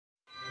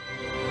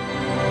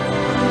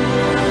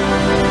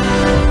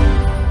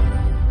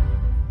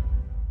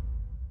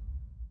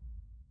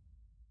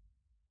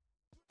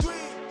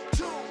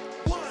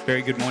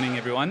Very good morning,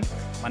 everyone.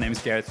 My name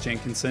is Gareth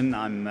Jenkinson.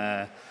 I'm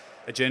a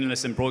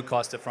journalist and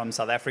broadcaster from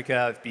South Africa.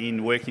 I've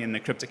been working in the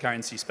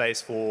cryptocurrency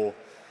space for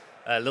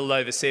a little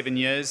over 7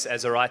 years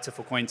as a writer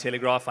for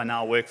Cointelegraph. I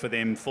now work for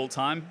them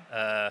full-time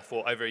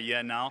for over a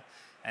year now,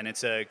 and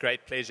it's a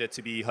great pleasure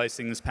to be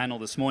hosting this panel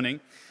this morning.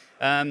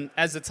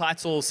 As the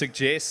title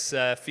suggests,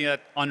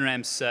 Fiat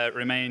onramps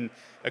remain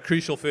a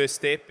crucial first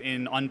step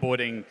in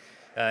onboarding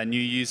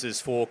new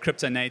users for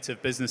crypto-native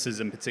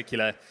businesses in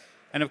particular.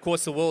 And of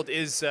course, the world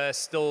is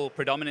still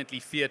predominantly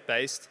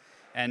fiat-based,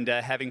 and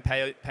having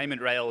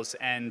payment rails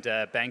and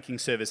banking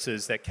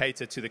services that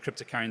cater to the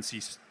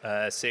cryptocurrency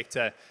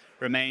sector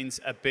remains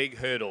a big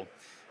hurdle.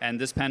 And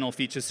this panel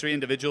features 3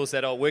 individuals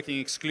that are working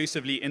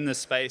exclusively in this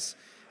space,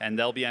 and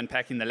they'll be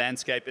unpacking the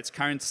landscape, its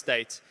current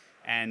state,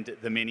 and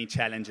the many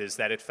challenges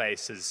that it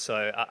faces.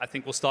 So I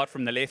think we'll start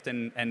from the left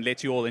and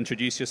let you all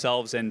introduce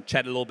yourselves and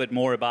chat a little bit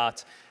more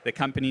about the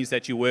companies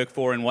that you work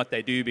for and what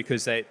they do,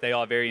 because they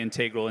are very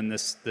integral in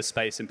this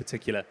space in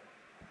particular.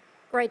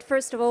 Great.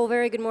 First of all,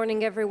 very good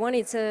morning, everyone.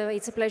 It's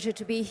a pleasure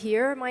to be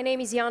here. My name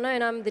is Jana,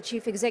 and I'm the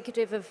Chief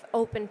Executive of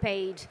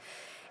Openpayd.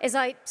 As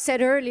I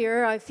said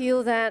earlier, I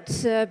feel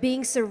that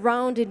being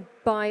surrounded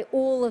by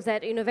all of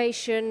that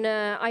innovation,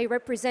 I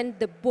represent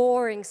the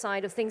boring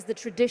side of things, the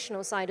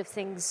traditional side of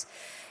things.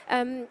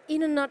 In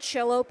a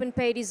nutshell,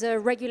 Openpayd is a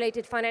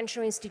regulated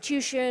financial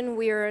institution.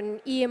 We are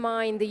an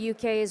EMI in the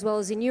UK as well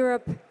as in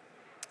Europe.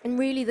 And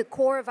really the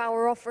core of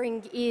our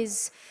offering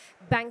is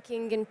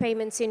banking and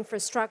payments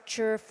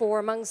infrastructure for,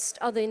 amongst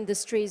other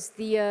industries,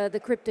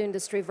 the crypto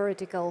industry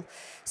vertical.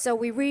 So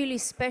we really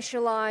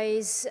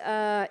specialize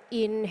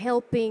in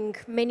helping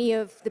many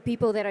of the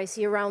people that I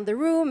see around the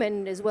room,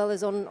 and as well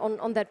as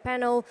on that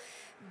panel,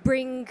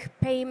 bring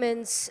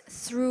payments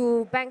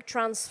through bank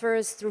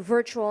transfers, through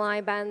virtual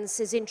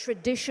IBANs, as in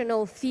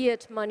traditional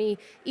fiat money,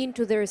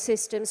 into their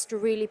systems to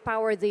really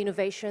power the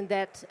innovation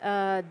that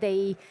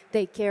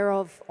they care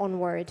of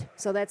onward.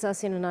 So that's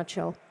us in a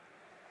nutshell.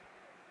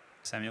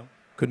 Samuel?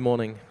 Good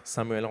morning,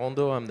 Samuel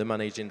Rondo. I'm the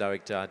Managing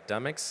Director at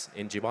Damex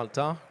in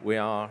Gibraltar. We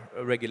are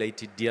a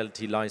regulated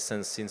DLT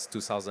license since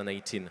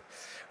 2018.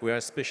 We are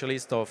a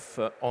specialist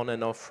of on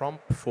and off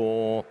ramp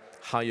for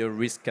higher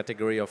risk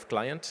category of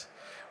client.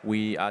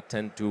 We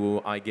attend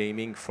to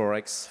iGaming,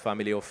 Forex,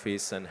 family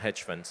office, and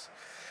hedge funds.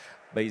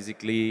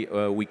 Basically,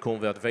 we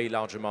convert very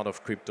large amount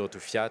of crypto to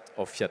fiat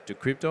or fiat to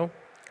crypto.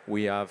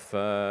 We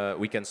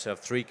can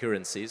serve 3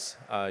 currencies,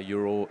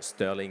 euro,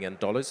 sterling, and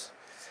dollars.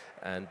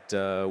 And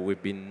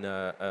we've been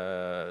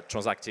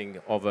transacting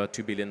over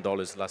 $2 billion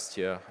last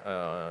year.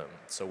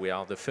 So we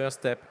are the first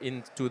step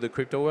into the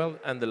crypto world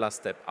and the last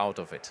step out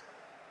of it.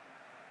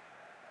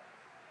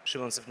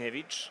 Szymon,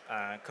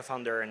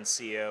 co-founder and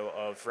CEO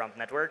of Ramp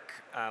Network.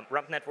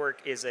 Ramp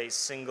Network is a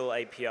single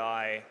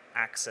API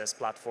access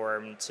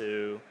platform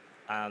to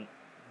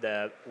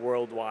the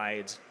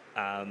worldwide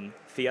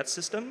fiat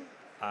system.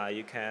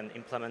 You can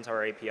implement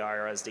our API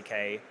or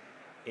SDK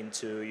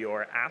into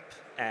your app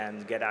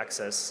and get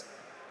access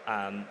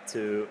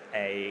to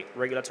a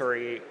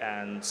regulatory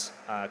and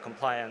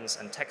compliance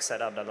and tech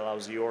setup that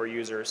allows your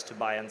users to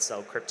buy and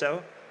sell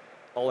crypto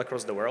all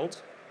across the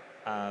world.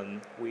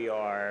 We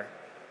are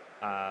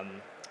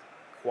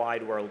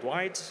quite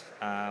worldwide.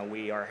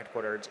 We are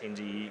headquartered in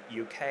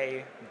the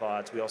UK,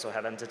 but we also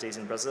have entities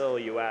in Brazil,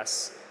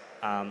 US,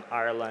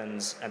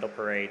 Ireland, and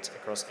operate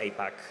across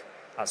APAC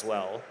as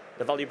well.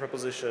 The value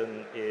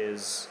proposition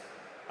is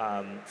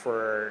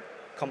for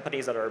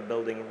companies that are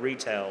building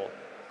retail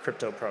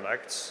crypto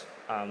products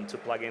to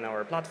plug in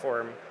our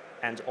platform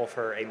and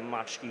offer a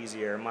much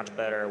easier, much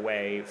better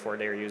way for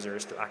their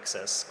users to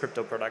access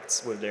crypto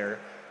products with their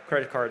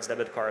credit cards,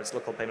 debit cards,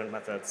 local payment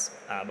methods,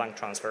 bank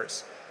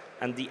transfers.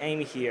 And the aim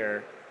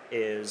here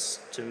is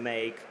to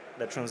make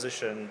the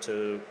transition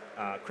to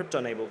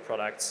crypto-enabled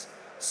products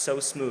so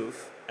smooth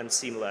and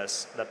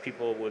seamless that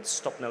people would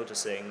stop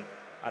noticing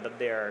that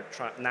they're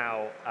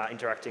now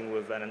interacting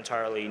with an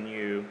entirely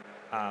new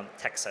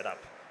tech setup.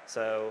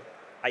 So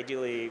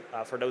ideally,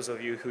 for those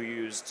of you who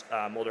used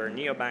modern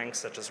neobanks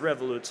such as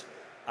Revolut,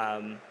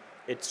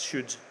 it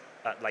should,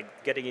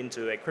 like getting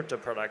into a crypto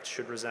product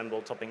should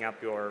resemble topping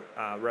up your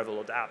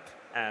Revolut app,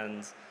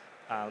 and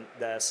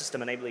the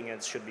system enabling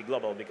it should be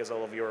global because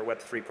all of your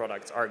Web3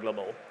 products are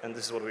global, and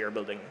this is what we are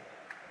building.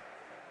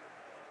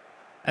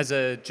 As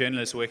a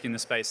journalist working in the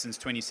space since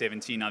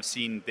 2017, I've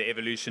seen the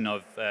evolution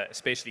of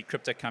especially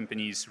crypto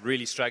companies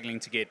really struggling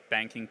to get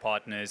banking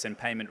partners and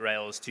payment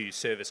rails to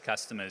service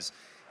customers.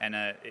 And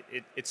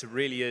it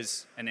really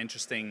is an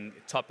interesting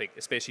topic,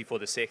 especially for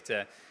the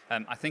sector.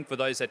 I think for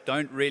those that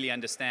don't really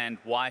understand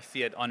why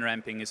fiat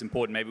on-ramping is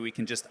important, maybe we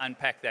can just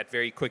unpack that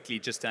very quickly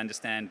just to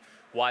understand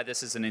why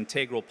this is an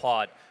integral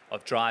part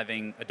of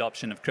driving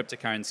adoption of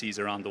cryptocurrencies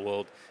around the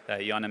world.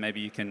 Jana,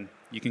 maybe you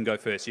can go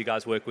first. You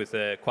guys work with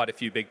quite a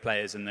few big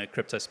players in the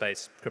crypto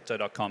space,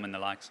 crypto.com and the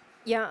likes.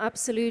 Yeah,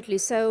 absolutely.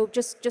 So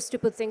just to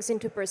put things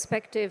into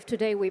perspective,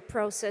 today we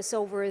process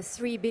over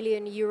 3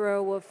 billion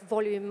euro of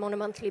volume on a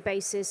monthly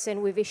basis,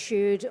 and we've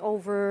issued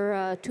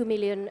over 2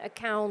 million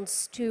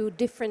accounts to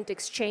different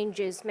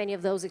exchanges. Many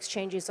of those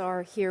exchanges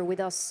are here with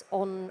us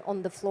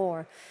on the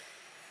floor.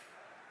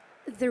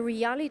 The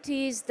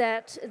reality is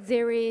that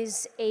there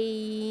is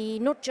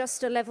not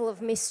just a level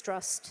of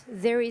mistrust,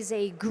 there is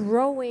a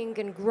growing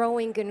and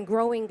growing and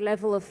growing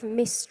level of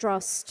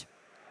mistrust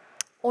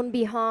on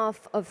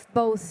behalf of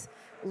both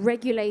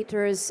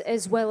regulators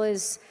as well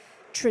as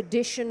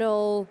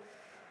traditional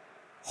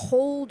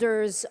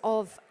holders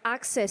of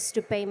access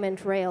to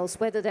payment rails,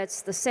 whether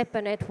that's the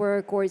SEPA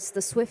network or it's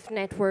the SWIFT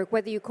network,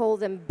 whether you call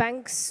them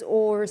banks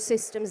or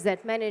systems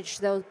that manage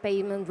those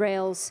payment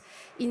rails,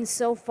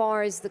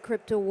 insofar as the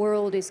crypto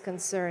world is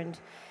concerned.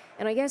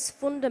 And I guess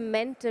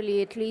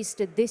fundamentally, at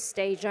least at this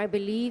stage, I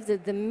believe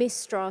that the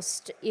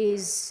mistrust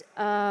is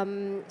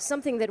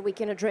something that we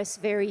can address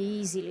very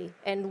easily.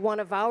 And one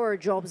of our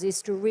jobs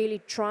is to really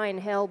try and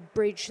help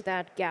bridge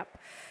that gap.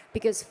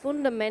 Because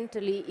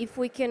fundamentally, if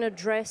we can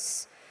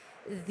address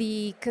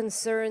the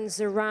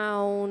concerns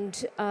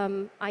around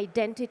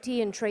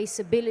identity and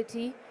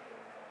traceability,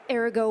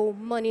 ergo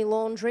money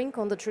laundering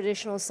on the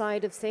traditional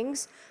side of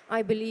things,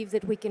 I believe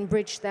that we can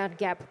bridge that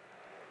gap.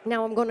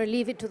 Now I'm going to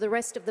leave it to the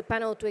rest of the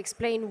panel to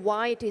explain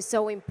why it is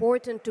so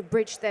important to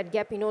bridge that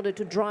gap in order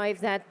to drive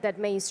that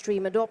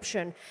mainstream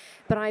adoption.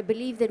 But I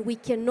believe that we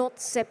cannot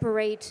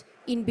separate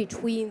in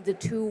between the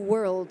two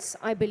worlds.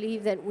 I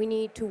believe that we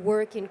need to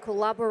work in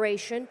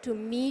collaboration to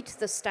meet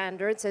the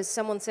standards. As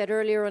someone said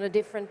earlier on a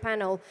different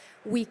panel,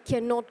 we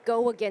cannot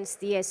go against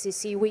the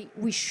SEC.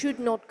 We should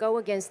not go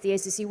against the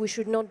SEC. We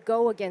should not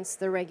go against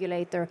the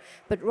regulator,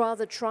 but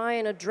rather try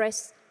and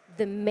address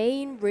the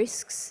main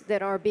risks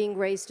that are being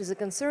raised as a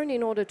concern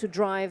in order to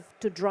drive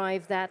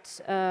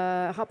that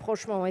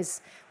rapprochement, as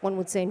one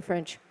would say in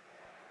French.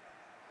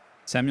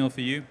 Samuel,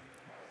 for you?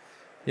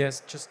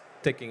 Yes, just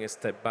taking a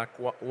step back,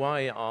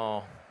 why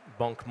are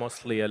banks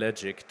mostly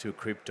allergic to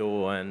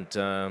crypto?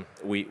 And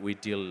we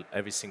deal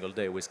every single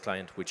day with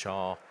clients which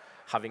are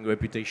having a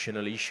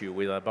reputational issue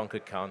with a bank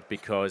account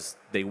because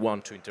they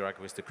want to interact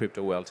with the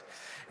crypto world.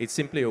 It's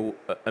simply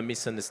a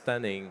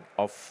misunderstanding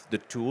of the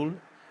tool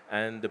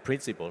and the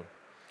principle.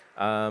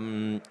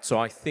 So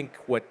I think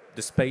what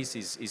the space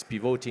is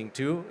pivoting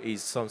to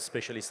is some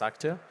specialist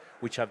actor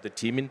which have the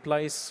team in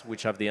place,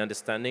 which have the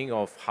understanding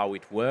of how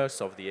it works,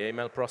 of the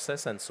AML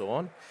process and so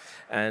on.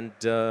 And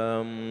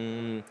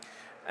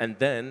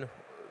then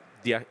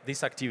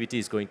this activity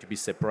is going to be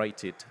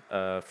separated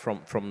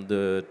from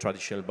the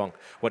traditional bank.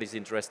 What is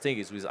interesting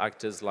is with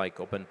actors like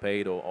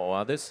Openpayd or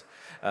others,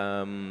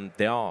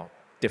 they are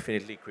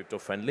definitely crypto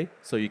friendly.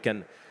 So you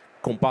can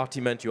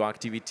compartment your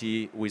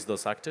activity with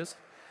those actors,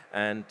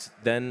 and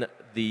then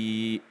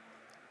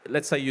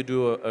let's say you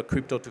do a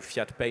crypto to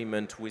fiat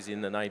payment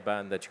within an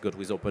IBAN that you got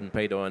with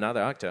Openpayd or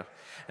another actor,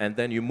 and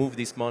then you move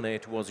this money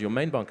towards your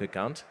main bank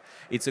account.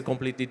 It's a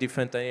completely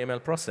different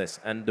AML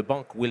process, and the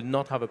bank will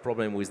not have a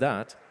problem with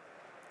that,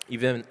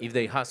 even if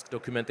they ask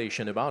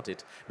documentation about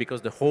it,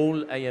 because the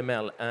whole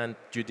AML and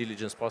due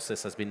diligence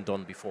process has been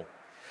done before.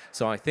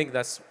 So I think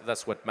that's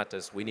what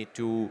matters. We need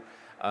to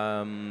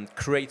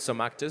create some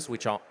actors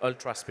which are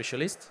ultra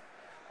specialists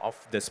of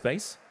the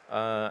space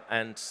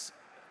and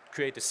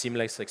create a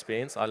seamless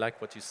experience. I like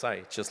what you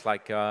say. Just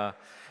like,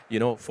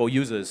 for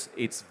users,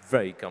 it's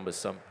very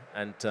cumbersome.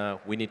 And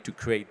we need to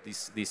create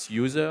this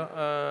user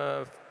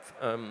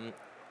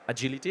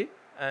agility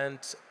and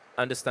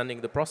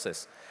understanding the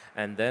process.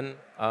 And then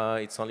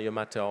it's only a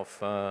matter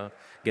of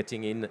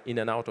getting in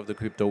and out of the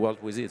crypto world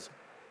with it.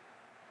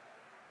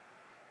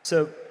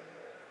 So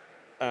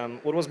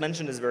what was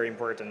mentioned is very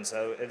important.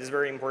 So it is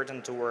very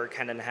important to work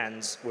hand in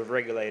hand with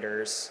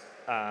regulators.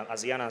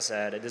 As Jana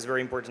said, it is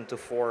very important to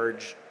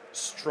forge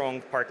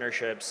strong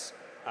partnerships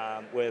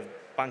with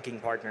banking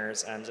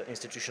partners and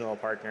institutional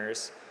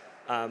partners.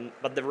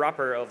 But the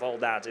wrapper of all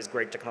that is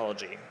great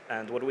technology.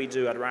 And what we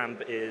do at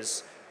Ramp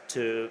is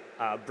to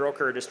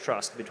broker this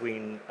trust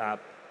between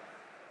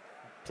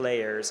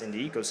players in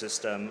the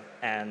ecosystem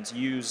and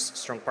use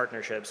strong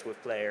partnerships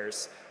with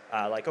players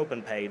like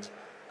Openpayd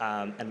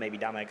and maybe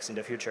Damex in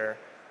the future,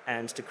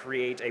 and to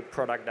create a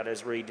product that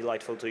is really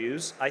delightful to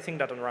use. I think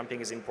that on-ramping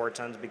is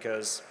important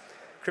because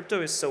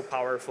crypto is so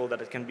powerful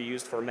that it can be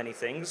used for many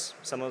things.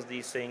 Some of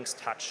these things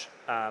touch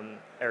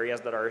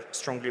areas that are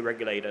strongly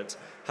regulated.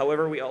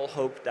 However, we all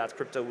hope that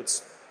crypto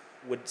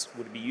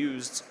would be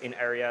used in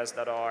areas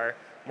that are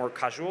more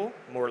casual,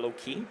 more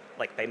low-key,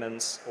 like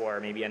payments or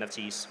maybe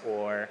NFTs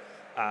or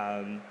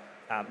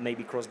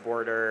maybe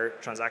cross-border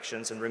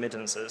transactions and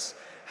remittances.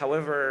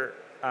 However,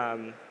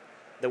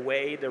 the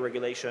way the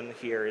regulation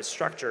here is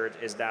structured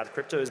is that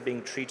crypto is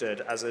being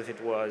treated as if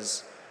it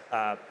was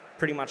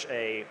pretty much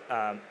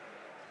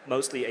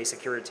mostly a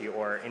security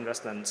or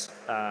investment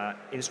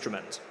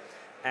instrument.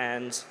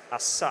 And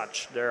as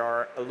such, there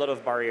are a lot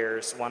of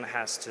barriers one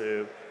has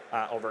to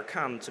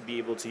overcome to be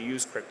able to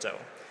use crypto.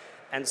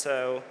 And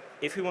so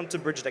if we want to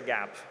bridge the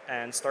gap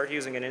and start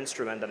using an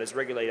instrument that is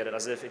regulated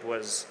as if it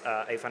was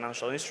a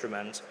financial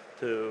instrument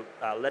to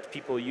let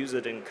people use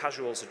it in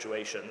casual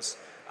situations,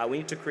 we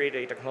need to create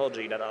a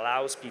technology that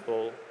allows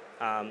people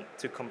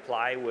to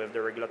comply with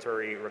the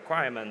regulatory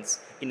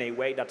requirements in a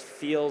way that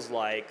feels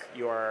like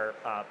you are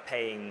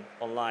paying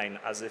online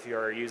as if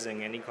you're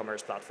using an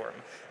e-commerce platform.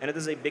 And it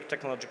is a big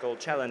technological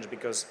challenge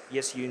because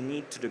yes, you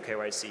need to do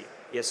KYC.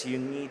 Yes, you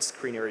need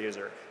screen your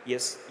user.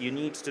 Yes, you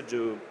need to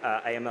do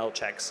AML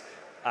checks.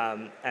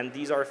 And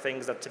these are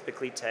things that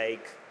typically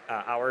take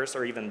hours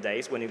or even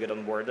days when you get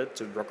onboarded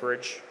to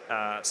brokerage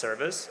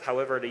service.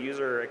 However, the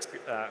user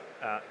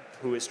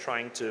who is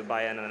trying to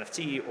buy an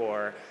NFT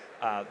or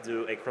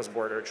do a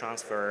cross-border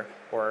transfer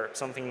or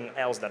something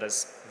else that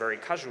is very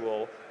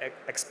casual,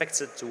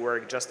 expects it to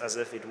work just as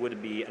if it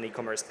would be an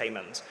e-commerce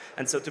payment.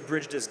 And so to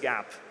bridge this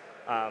gap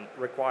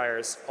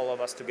requires all of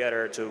us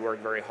together to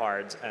work very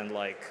hard, and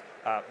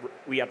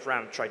we at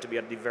Ramp try to be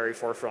at the very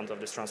forefront of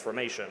this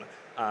transformation.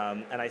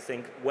 And I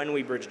think when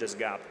we bridge this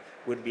gap,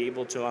 we'd be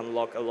able to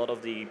unlock a lot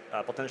of the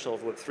potential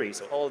of Web3.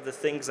 So all of the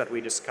things that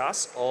we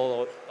discuss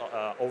all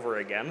over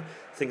again,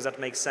 things that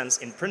make sense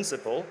in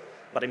principle,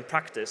 but in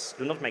practice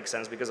do not make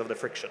sense because of the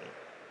friction.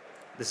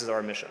 This is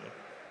our mission.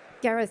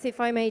 Gareth, if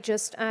I may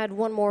just add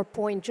one more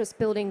point, just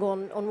building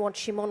on what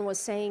Szymon was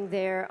saying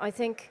there, I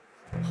think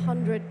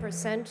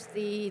 100%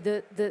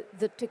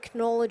 the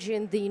technology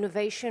and the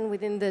innovation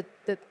within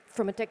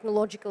from a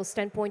technological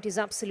standpoint is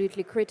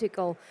absolutely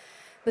critical.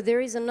 But there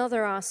is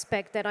another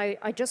aspect that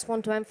I just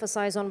want to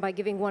emphasize on by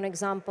giving one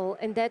example,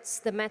 and that's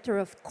the matter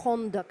of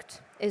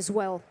conduct as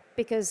well.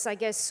 Because I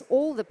guess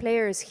all the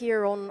players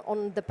here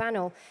on the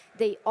panel,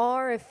 they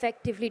are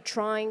effectively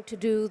trying to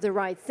do the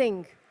right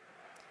thing.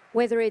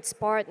 Whether it's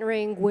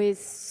partnering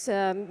with,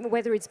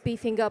 whether it's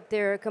beefing up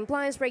their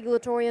compliance,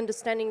 regulatory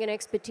understanding and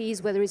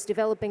expertise, whether it's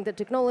developing the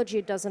technology,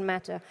 it doesn't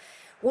matter.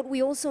 What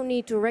we also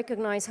need to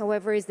recognize,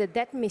 however, is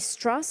that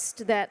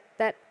mistrust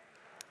that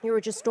you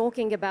were just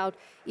talking about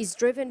is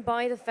driven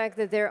by the fact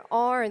that there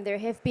are and there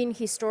have been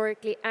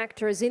historically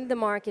actors in the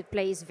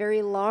marketplace,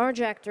 very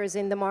large actors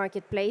in the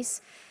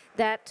marketplace,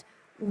 that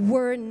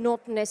were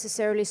not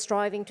necessarily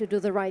striving to do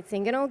the right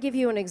thing. And I'll give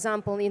you an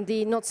example. In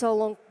the not so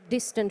long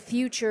distant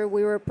future,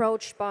 we were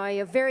approached by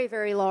a very,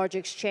 very large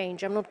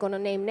exchange. I'm not going to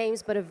name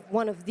names, but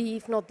one of the,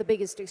 if not the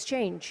biggest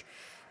exchange,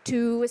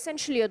 to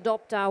essentially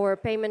adopt our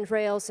payment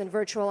rails and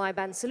virtual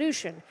IBAN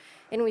solution.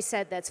 And we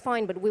said, that's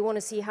fine, but we want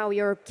to see how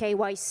your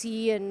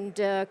KYC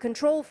and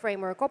control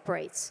framework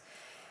operates.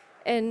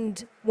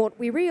 And what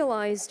we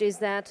realized is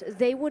that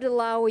they would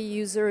allow a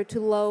user to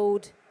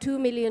load $2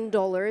 million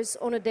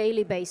on a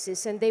daily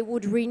basis, and they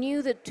would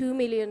renew the $2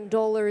 million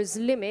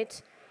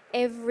limit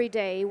every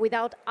day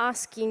without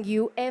asking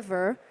you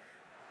ever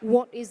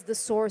what is the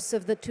source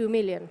of the 2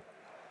 million.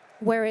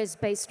 Whereas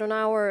based on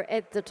our,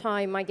 at the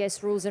time, I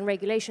guess, rules and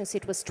regulations,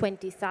 it was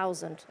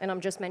 20,000. And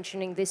I'm just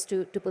mentioning this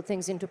to put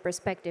things into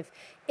perspective.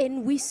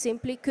 And we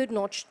simply could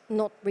not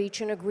reach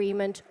an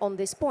agreement on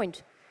this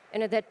point.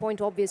 And at that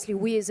point, obviously,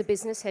 we as a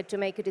business had to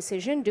make a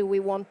decision. Do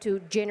we want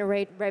to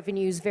generate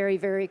revenues very,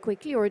 very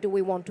quickly, or do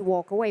we want to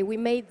walk away? We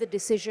made the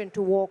decision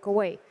to walk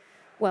away.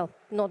 Well,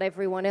 not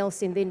everyone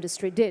else in the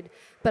industry did.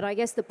 But I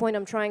guess the point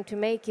I'm trying to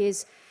make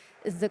is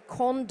the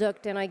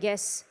conduct and I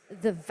guess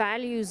the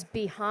values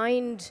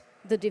behind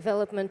the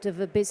development of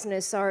a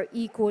business are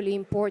equally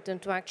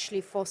important to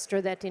actually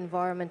foster that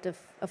environment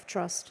of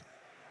trust.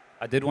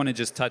 I did want to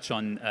just touch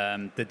on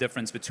the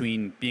difference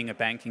between being a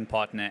banking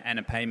partner and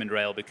a payment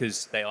rail,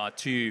 because they are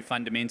two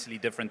fundamentally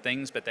different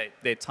things, but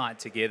they're tied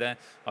together.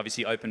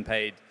 Obviously,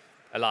 Openpayd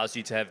allows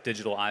you to have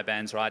digital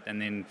IBANs, right?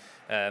 And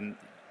then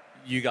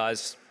you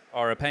guys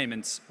are a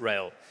payments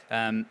rail.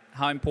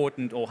 How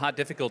important or how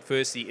difficult,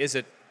 firstly, is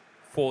it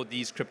for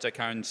these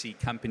cryptocurrency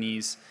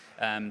companies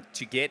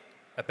to get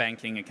a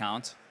banking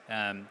account?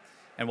 And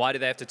why do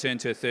they have to turn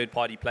to a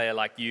third-party player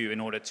like you in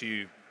order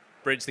to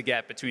bridge the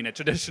gap between a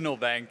traditional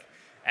bank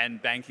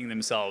and banking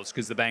themselves?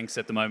 Because the banks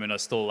at the moment are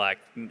still like,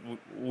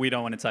 we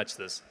don't want to touch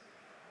this.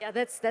 Yeah,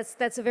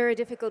 that's a very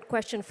difficult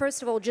question.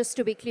 First of all, just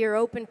to be clear,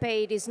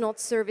 Openpayd is not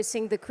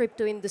servicing the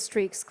crypto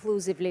industry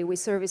exclusively. We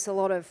service a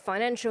lot of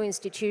financial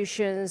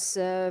institutions,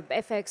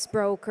 FX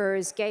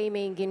brokers,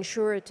 gaming,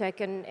 insurtech,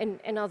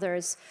 and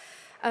others.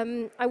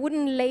 I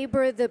wouldn't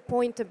labor the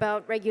point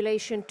about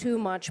regulation too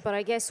much, but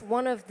I guess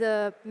one of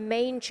the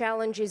main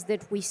challenges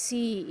that we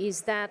see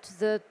is that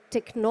the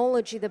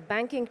technology, the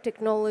banking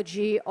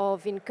technology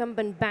of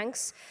incumbent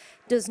banks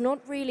does not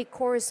really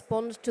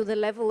correspond to the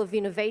level of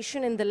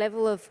innovation and the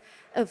level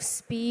of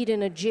speed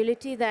and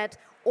agility that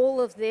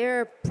all of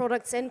their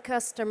products and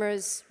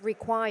customers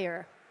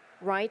require,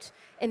 right?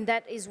 And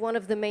that is one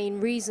of the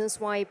main reasons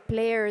why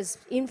players,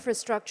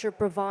 infrastructure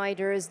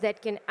providers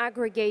that can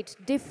aggregate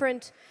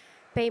different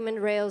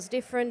payment rails,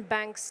 different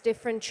banks,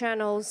 different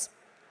channels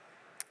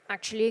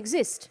actually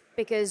exist,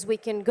 because we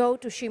can go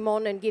to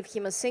Szymon and give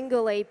him a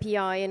single API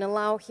and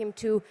allow him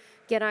to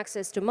get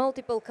access to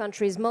multiple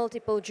countries,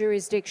 multiple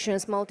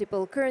jurisdictions,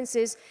 multiple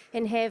currencies,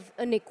 and have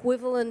an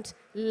equivalent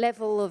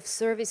level of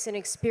service and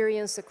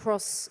experience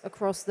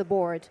across the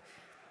board.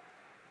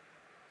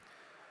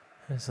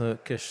 So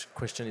the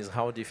question is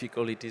how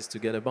difficult it is to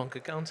get a bank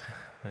account.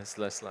 It's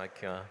less like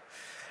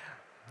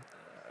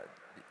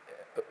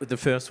the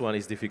first one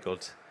is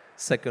difficult.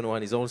 Second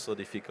one is also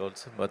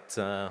difficult, but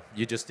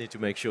you just need to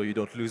make sure you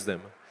don't lose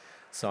them.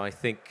 So I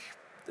think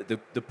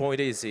the point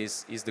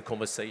is the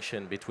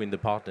conversation between the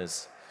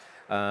partners.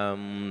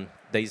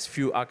 There's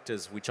few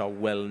actors which are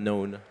well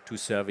known to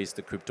service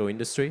the crypto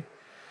industry.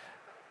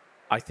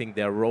 I think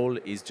their role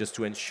is just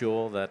to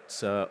ensure that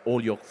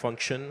all your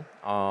function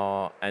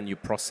and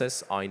your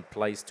process are in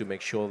place to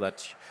make sure that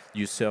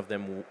you serve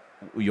them,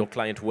 your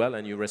client well,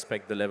 and you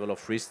respect the level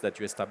of risk that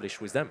you establish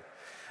with them.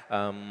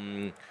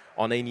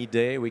 On any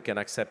day, we can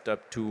accept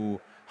up to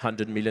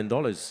 $100 million,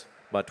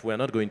 but we're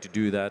not going to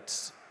do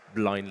that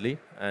blindly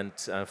and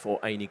for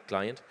any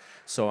client.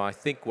 So I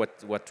think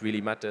what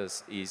really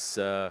matters is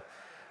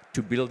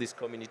to build this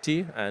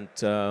community, and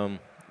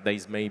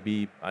there's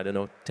maybe, I don't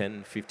know,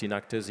 10, 15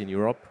 actors in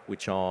Europe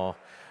which are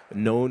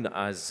known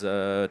as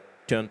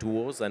turn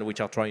towards and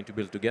which are trying to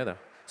build together.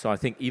 So I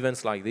think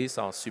events like this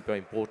are super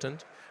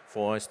important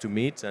for us to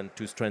meet and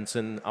to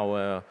strengthen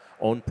our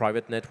own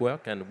private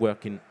network and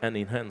work hand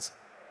in hands.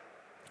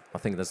 I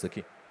think that's the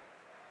key.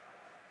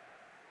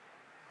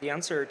 The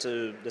answer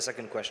to the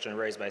second question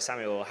raised by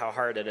Samuel, how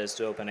hard it is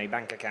to open a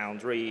bank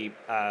account, really,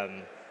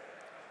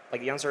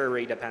 the answer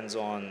really depends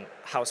on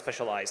how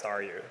specialized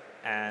are you.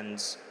 And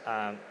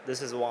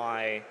this is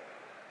why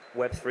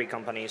Web3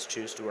 companies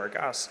choose to work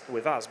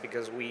with us,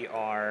 because we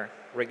are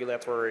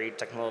regulatory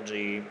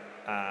technology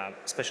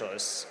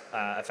specialists,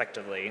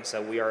 effectively.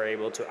 So we are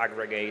able to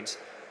aggregate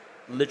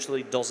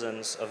literally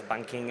dozens of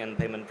banking and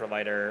payment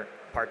provider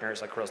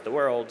partners across the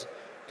world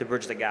to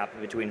bridge the gap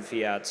between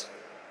Fiat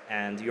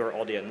and your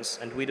audience.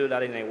 And we do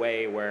that in a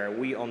way where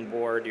we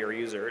onboard your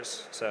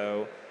users.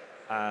 So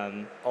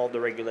all the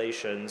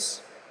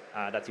regulations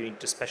that you need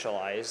to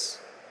specialize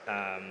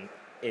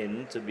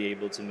in to be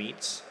able to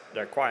meet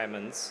the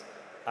requirements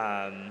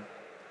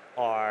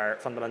are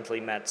fundamentally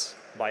met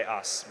by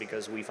us,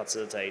 because we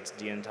facilitate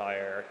the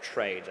entire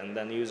trade. And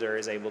then the user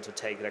is able to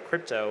take the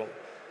crypto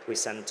we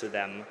send to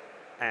them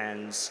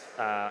and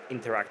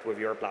interact with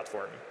your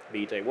platform,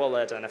 be it a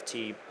wallet,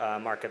 NFT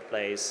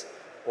marketplace,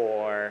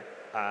 or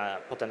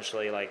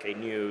potentially like a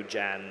new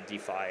gen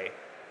DeFi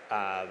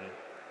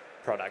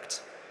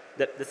product.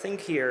 The thing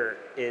here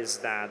is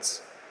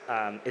that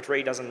it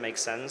really doesn't make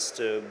sense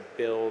to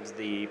build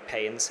the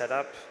pay-in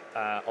setup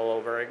all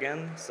over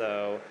again.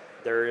 So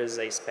there is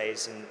a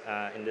space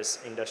in this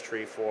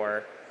industry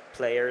for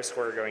players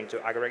who are going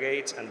to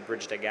aggregate and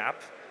bridge the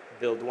gap,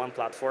 build one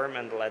platform,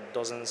 and let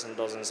dozens and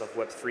dozens of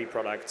Web3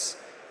 products,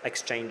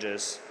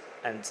 exchanges,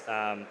 and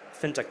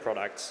fintech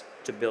products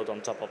to build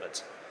on top of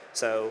it.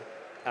 So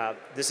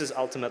this is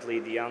ultimately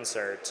the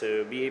answer.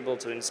 To be able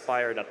to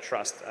inspire that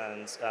trust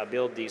and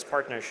build these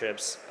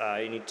partnerships,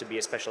 you need to be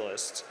a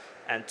specialist.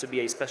 And to be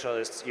a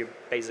specialist, you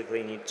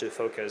basically need to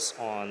focus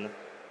on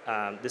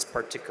this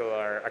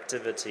particular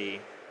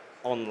activity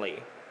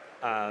only.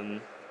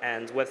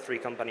 And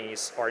Web3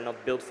 companies are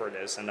not built for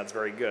this, and that's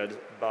very good,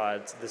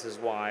 but this is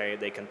why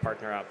they can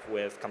partner up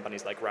with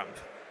companies like Ramp.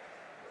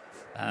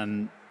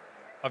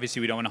 Obviously,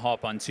 we don't want to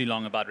harp on too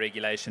long about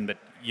regulation, but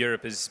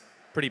Europe is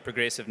pretty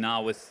progressive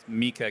now with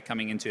MiCA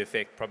coming into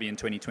effect probably in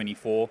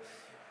 2024.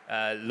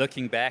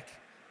 Looking back,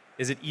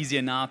 is it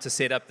easier now to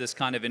set up this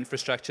kind of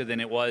infrastructure than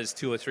it was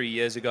 2 or 3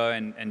 years ago?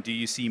 And do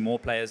you see more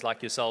players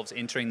like yourselves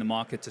entering the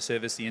market to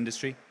service the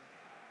industry?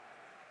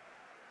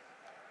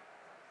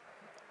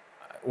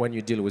 When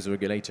you deal with a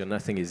regulator,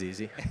 nothing is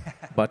easy.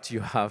 But you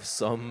have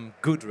some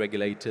good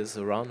regulators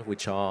around,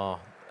 which are,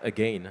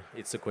 again,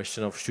 it's a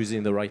question of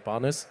choosing the right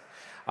partners.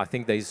 I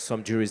think there is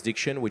some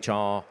jurisdiction which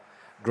are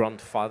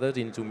grandfathered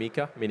into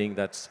MiCA, meaning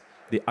that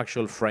the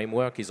actual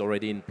framework is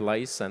already in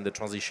place and the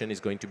transition is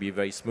going to be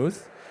very smooth.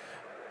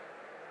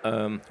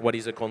 What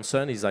is a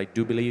concern is I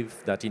do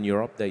believe that in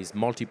Europe there is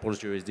multiple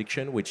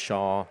jurisdictions which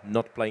are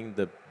not playing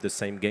the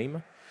same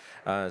game.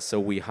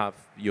 So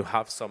you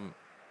have some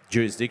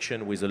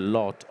jurisdiction with a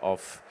lot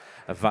of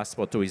VASP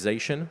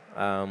authorization.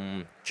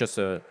 Just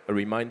a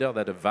reminder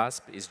that a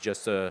VASP is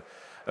just a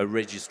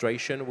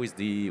registration with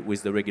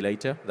the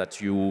regulator that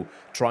you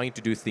trying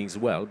to do things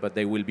well, but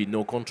there will be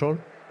no control.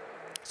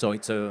 So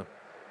it's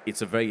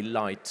a very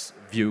light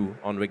view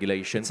on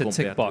regulation. It's a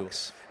tick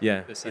box.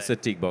 Yeah, it's a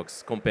tick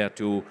box compared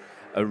to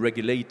a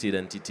regulated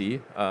entity,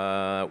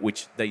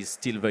 which there is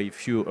still very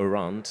few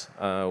around,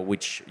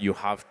 which you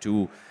have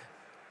to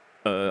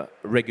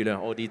regular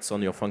audits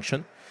on your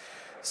function.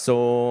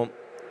 So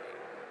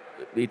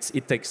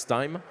it takes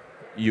time.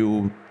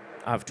 You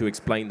have to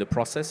explain the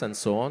process and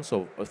so on.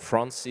 So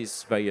France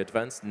is very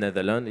advanced.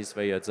 Netherlands is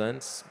very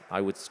advanced.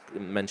 I would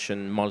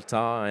mention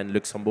Malta and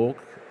Luxembourg.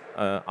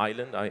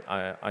 Ireland,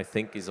 I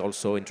think, is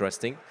also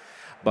interesting.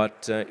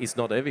 But it's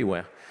not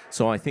everywhere.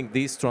 So I think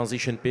this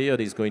transition period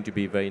is going to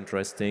be very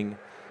interesting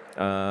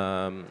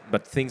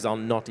But things are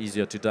not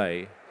easier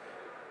today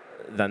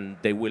than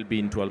they will be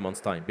in 12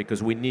 months' time,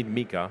 because we need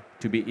MiCA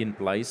to be in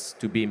place,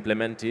 to be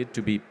implemented,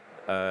 to be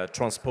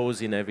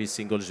transposed in every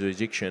single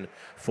jurisdiction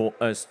for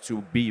us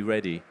to be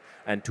ready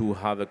and to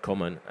have a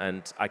common.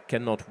 And I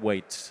cannot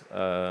wait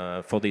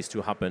for this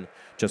to happen,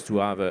 just to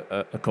have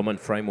a common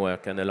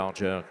framework and a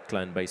larger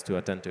client base to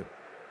attend to.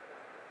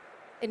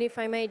 And if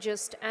I may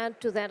just add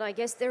to that, I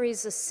guess there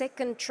is a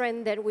second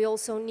trend that we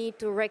also need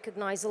to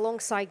recognize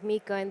alongside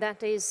MiCA, and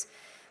that is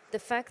the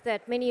fact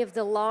that many of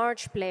the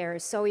large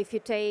players, so if you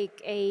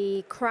take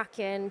a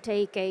Kraken,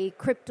 take a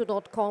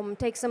Crypto.com,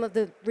 take some of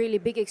the really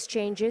big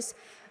exchanges,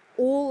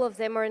 all of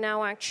them are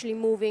now actually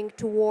moving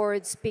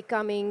towards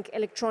becoming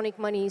electronic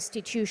money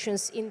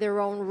institutions in their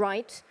own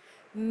right.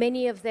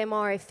 Many of them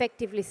are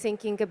effectively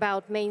thinking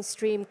about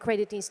mainstream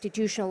credit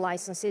institutional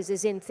licenses,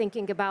 as in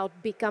thinking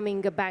about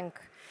becoming a bank.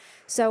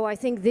 So I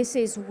think this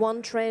is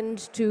one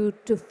trend to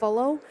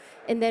follow.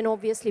 And then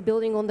obviously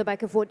building on the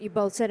back of what you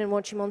both said and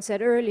what Szymon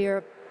said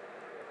earlier,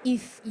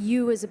 if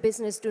you as a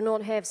business do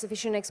not have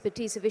sufficient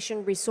expertise,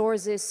 sufficient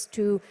resources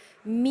to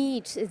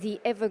meet the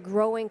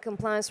ever-growing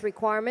compliance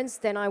requirements,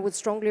 then I would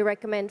strongly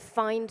recommend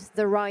find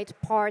the right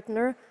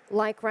partner,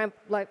 like Ramp,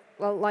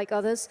 like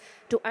others,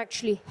 to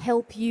actually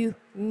help you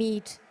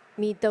meet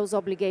those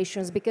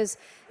obligations, because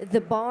the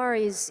bar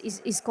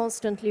is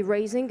constantly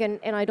raising,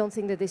 and I don't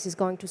think that this is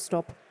going to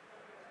stop.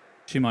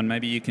 Szymon,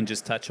 maybe you can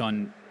just touch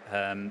on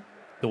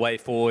the way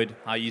forward,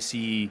 how you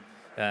see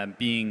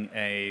being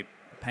a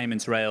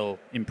payments rail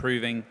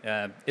improving.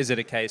 Is it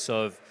a case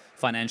of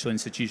financial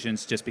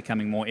institutions just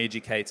becoming more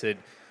educated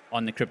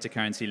on the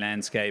cryptocurrency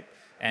landscape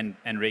and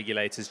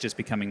regulators just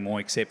becoming more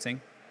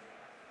accepting?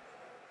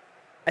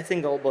 I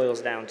think all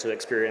boils down to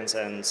experience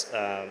and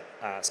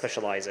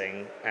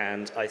specializing.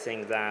 And I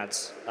think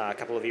that a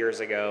couple of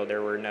years ago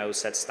there were no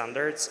set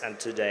standards, and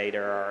today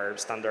there are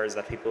standards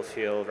that people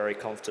feel very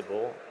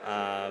comfortable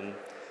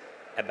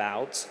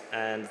about.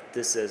 And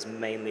this is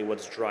mainly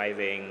what's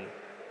driving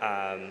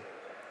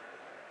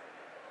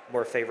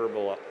more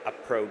favorable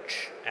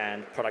approach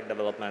and product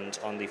development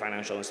on the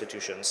financial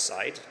institutions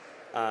side.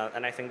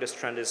 And I think this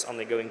trend is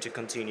only going to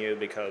continue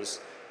because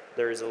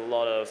there is a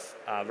lot of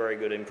very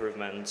good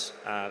improvement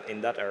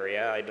in that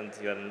area. I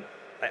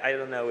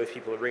don't know if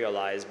people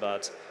realize,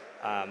 but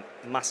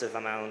massive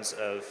amounts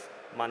of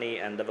money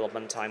and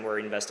development time were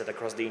invested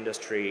across the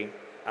industry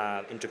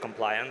into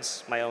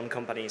compliance. My own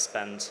company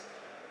spent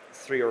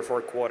 3 or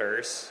 4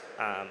 quarters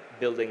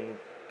building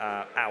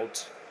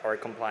out our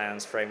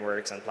compliance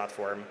frameworks and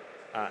platform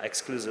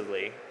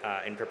exclusively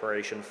in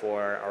preparation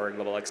for our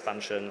global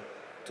expansion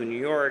to New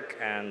York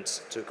and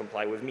to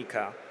comply with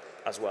MiCA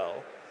as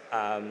well.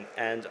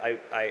 And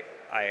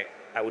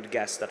I would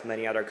guess that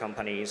many other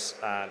companies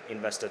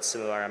invested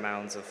similar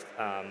amounts of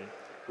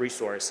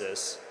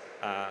resources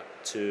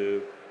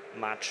to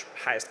match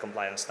highest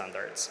compliance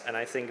standards. And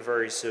I think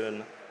very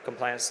soon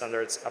compliance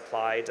standards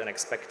applied and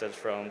expected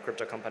from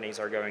crypto companies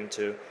are going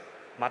to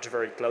match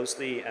very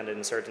closely, and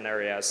in certain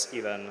areas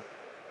even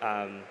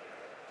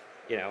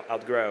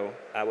outgrow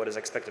what is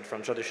expected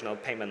from traditional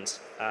payment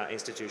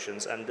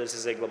institutions. And this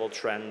is a global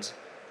trend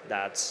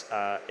that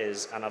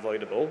is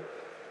unavoidable.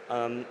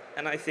 And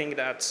I think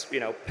that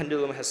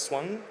pendulum has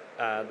swung.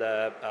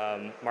 The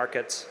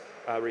market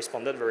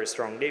responded very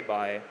strongly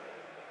by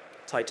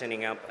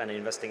tightening up and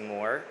investing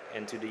more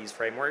into these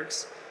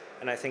frameworks.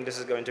 And I think this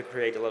is going to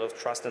create a lot of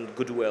trust and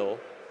goodwill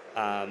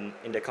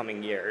in the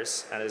coming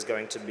years, and is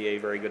going to be a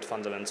very good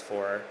fundament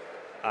for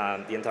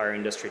the entire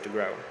industry to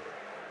grow.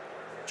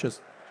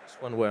 Just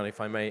one word, if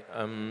I may.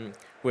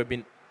 We've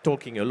been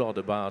talking a lot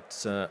about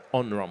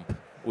onramp,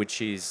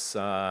 which is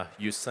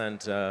you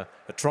send a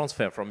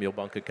transfer from your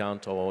bank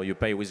account or you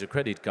pay with your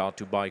credit card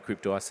to buy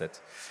crypto asset.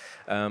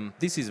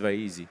 This is very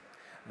easy.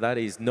 That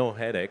is no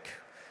headache.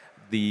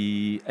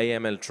 The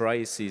AML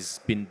trace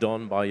has been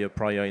done by a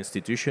prior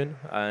institution,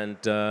 and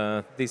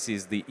this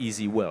is the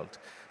easy world.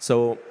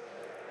 So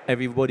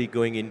everybody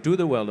going into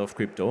the world of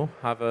crypto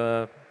have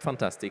a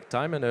fantastic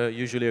time and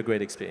usually a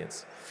great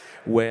experience.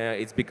 Where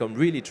it's become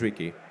really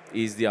tricky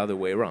is the other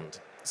way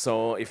around.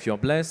 So if you're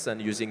blessed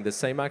and using the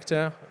same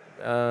actor,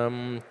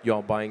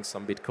 you're buying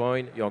some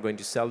Bitcoin, you're going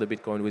to sell the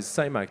Bitcoin with the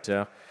same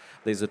actor,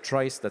 there's a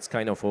trace that's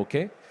kind of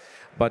okay.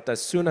 But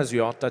as soon as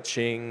you are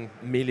touching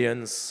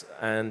millions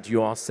and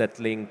you are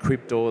settling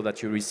crypto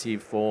that you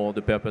receive for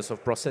the purpose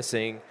of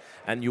processing,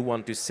 and you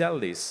want to sell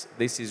this,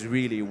 this is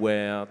really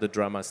where the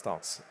drama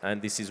starts.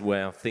 And this is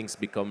where things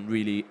become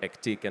really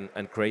hectic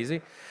and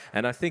crazy.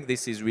 And I think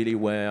this is really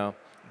where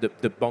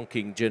the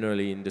banking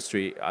generally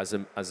industry has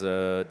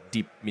a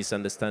deep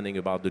misunderstanding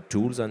about the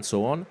tools and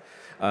so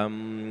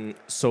on.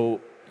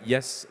 So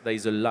yes, there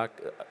is a lack.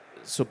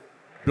 So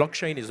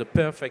blockchain is a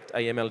perfect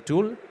AML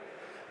tool,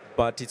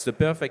 but it's the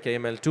perfect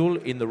AML tool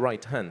in the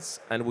right hands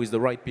and with the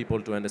right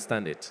people to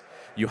understand it.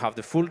 You have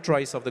the full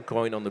trace of the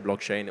coin on the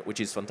blockchain, which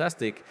is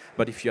fantastic,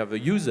 but if you have a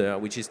user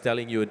which is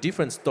telling you a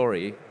different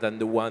story than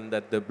the one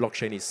that the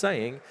blockchain is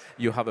saying,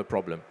 you have a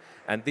problem.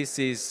 And this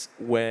is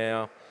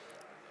where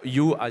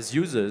you as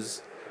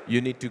users, you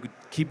need to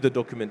keep the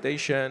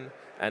documentation.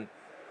 And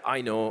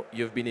I know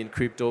you've been in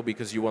crypto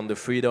because you want the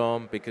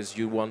freedom, because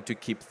you want to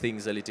keep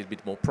things a little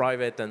bit more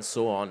private and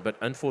so on. But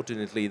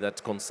unfortunately,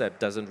 that concept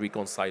doesn't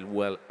reconcile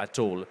well at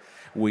all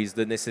with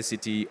the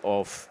necessity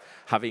of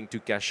having to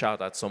cash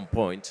out at some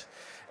point.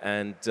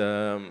 And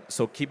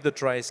so keep the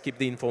trace, keep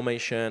the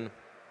information,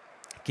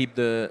 keep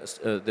the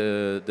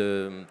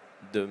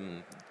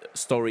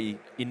story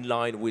in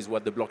line with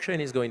what the blockchain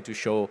is going to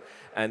show,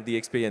 and the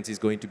experience is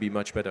going to be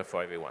much better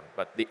for everyone.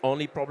 But the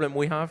only problem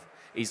we have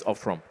is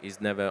off-ramp, is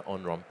never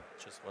on-ramp.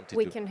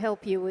 We can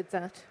help you with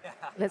that.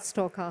 Let's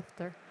talk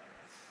after.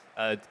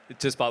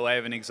 Just by way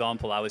of an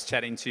example, I was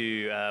chatting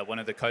to one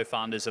of the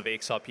co-founders of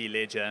XRP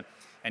Ledger,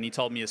 and he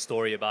told me a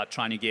story about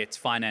trying to get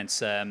finance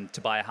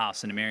to buy a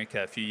house in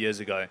America a few years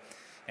ago.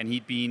 And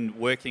he'd been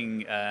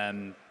working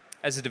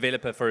as a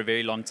developer for a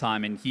very long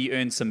time, and he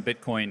earned some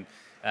Bitcoin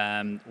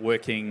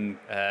working,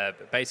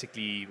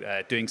 basically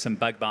doing some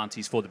bug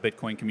bounties for the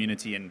Bitcoin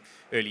community in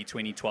early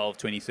 2012,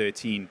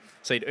 2013.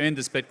 So he'd earned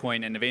this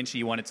Bitcoin, and eventually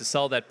he wanted to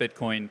sell that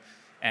Bitcoin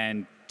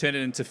and turn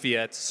it into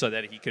fiat so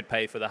that he could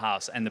pay for the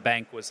house. And the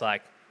bank was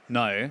like,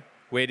 no,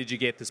 where did you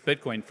get this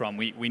Bitcoin from?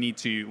 We need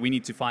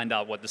to find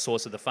out what the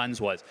source of the funds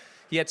was.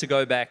 He had to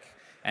go back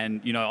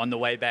and, you know, on the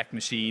Wayback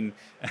Machine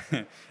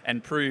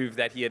and prove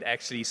that he had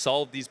actually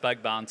solved these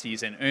bug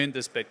bounties and earned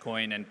this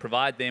Bitcoin, and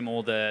provide them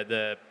all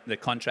the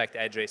contract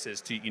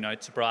addresses to, you know,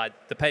 to provide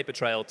the paper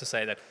trail to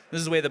say that this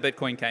is where the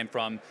Bitcoin came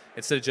from,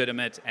 it's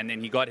legitimate, and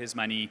then he got his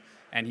money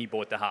and he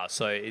bought the house.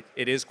 So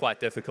it is quite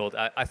difficult.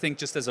 I think,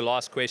 just as a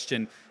last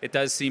question, it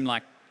does seem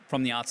like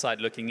from the outside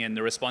looking in,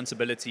 the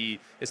responsibility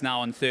is now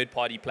on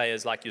third-party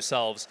players like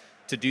yourselves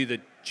to do the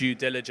due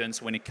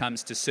diligence when it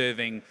comes to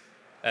serving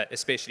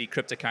especially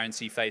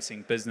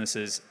cryptocurrency-facing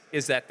businesses.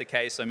 Is that the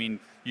case? I mean,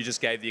 you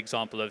just gave the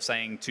example of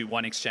saying to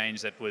one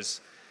exchange that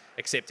was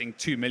accepting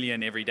 2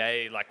 million every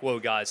day, like, whoa,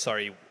 guys,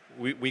 sorry,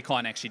 we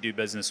can't actually do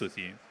business with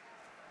you.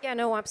 Yeah,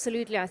 no,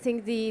 absolutely. I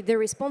think the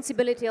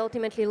responsibility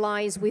ultimately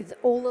lies with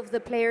all of the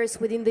players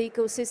within the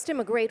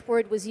ecosystem. A great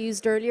word was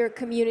used earlier,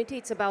 community.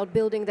 It's about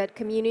building that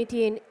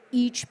community, and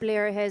each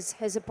player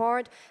has a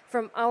part.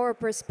 From our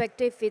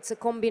perspective, it's a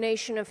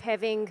combination of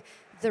having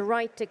the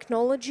right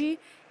technology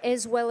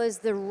as well as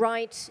the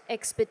right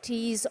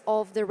expertise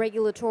of the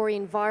regulatory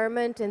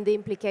environment and the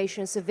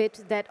implications of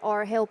it that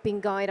are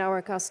helping guide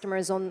our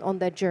customers on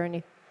that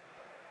journey.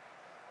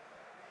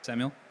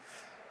 Samuel?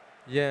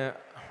 Yeah,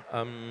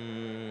 I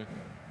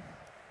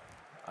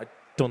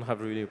don't have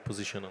really a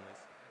position on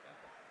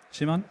this.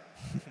 Szymon?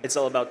 It's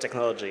all about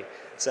technology.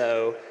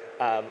 So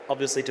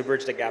obviously, to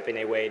bridge the gap in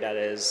a way that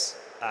is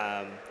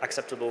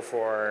acceptable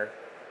for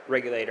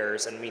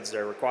regulators and meets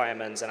their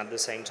requirements, and at the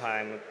same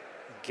time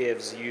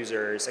gives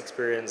users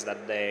experience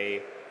that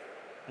they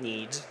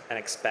need and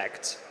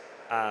expect.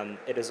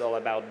 It is all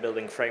about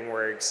building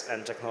frameworks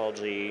and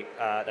technology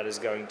that is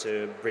going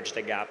to bridge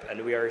the gap.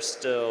 And we are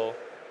still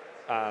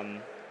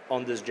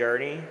on this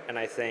journey, and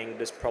I think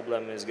this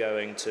problem is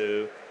going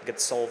to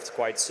get solved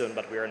quite soon,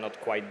 but we are not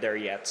quite there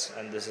yet.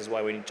 And this is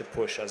why we need to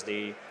push as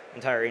the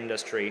entire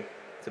industry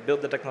to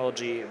build the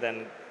technology,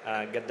 then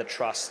get the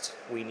trust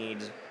we need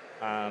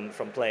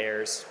from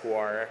players who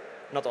are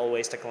not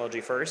always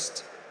technology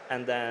first,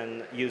 and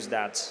then use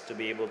that to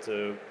be able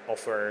to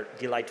offer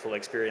delightful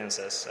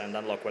experiences and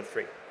unlock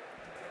Web3.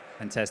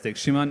 Fantastic.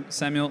 Szymon,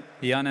 Samuel,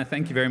 Jana,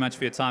 thank you very much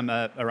for your time.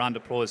 A round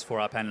of applause for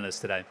our panelists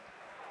today.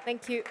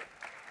 Thank you.